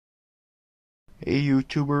Hey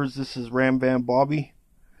YouTubers, this is Ram Van Bobby.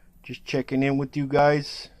 Just checking in with you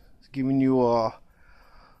guys. Just giving you a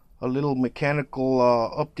little mechanical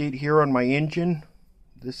update here on my engine.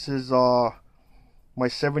 This is my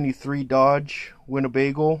 73 Dodge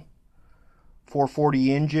Winnebago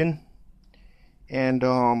 440 engine. And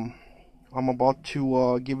I'm about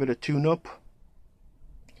to give it a tune-up.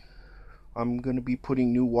 I'm going to be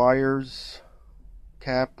putting new wires,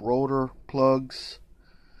 cap, rotor, plugs,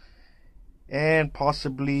 and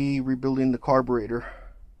possibly rebuilding the carburetor.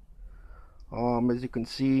 As you can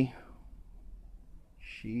see,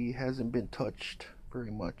 she hasn't been touched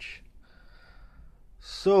very much.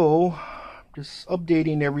 So, just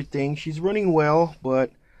updating everything. She's running well,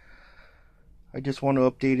 but I just want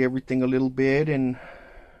to update everything a little bit and,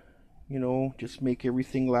 you know, just make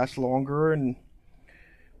everything last longer and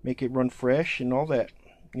make it run fresh and all that,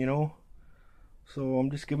 you know. So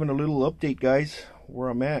I'm just giving a little update, guys, where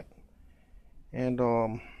I'm at. And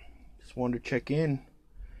just wanted to check in.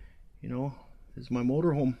 You know, this is my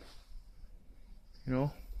motorhome. You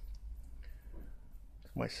know,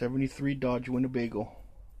 it's my 73 Dodge Winnebago.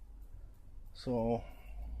 So,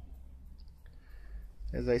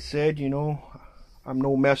 as I said, you know, I'm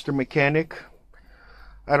no master mechanic.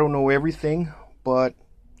 I don't know everything, but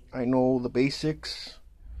I know the basics.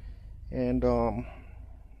 And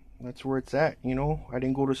that's where it's at, you know. I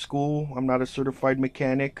didn't go to school. I'm not a certified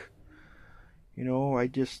mechanic. You know, I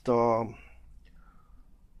just hung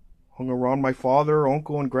around my father,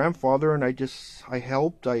 uncle, and grandfather, and I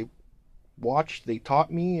helped, I watched, they taught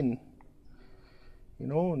me, and, you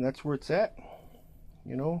know, and that's where it's at,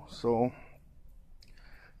 you know. So,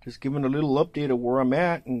 just giving a little update of where I'm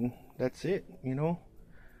at, and that's it, you know.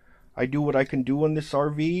 I do what I can do on this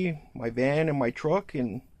RV, my van, and my truck,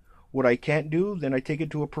 and what I can't do, then I take it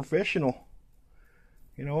to a professional,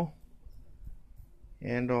 you know.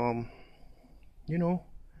 And, you know,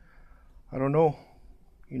 I don't know.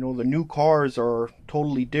 You know, the new cars are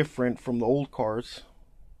totally different from the old cars.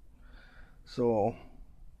 So,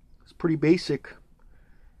 it's pretty basic.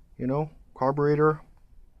 You know, carburetor,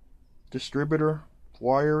 distributor,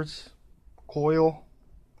 wires, coil.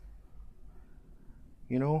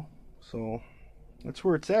 You know, so that's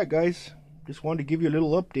where it's at, guys. Just wanted to give you a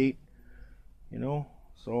little update. You know,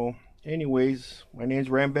 so anyways, my name's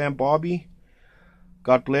Ram Van Bobby.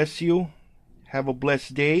 God bless you. Have a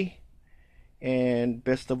blessed day. And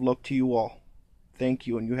best of luck to you all. Thank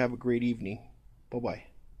you, and you have a great evening. Bye-bye.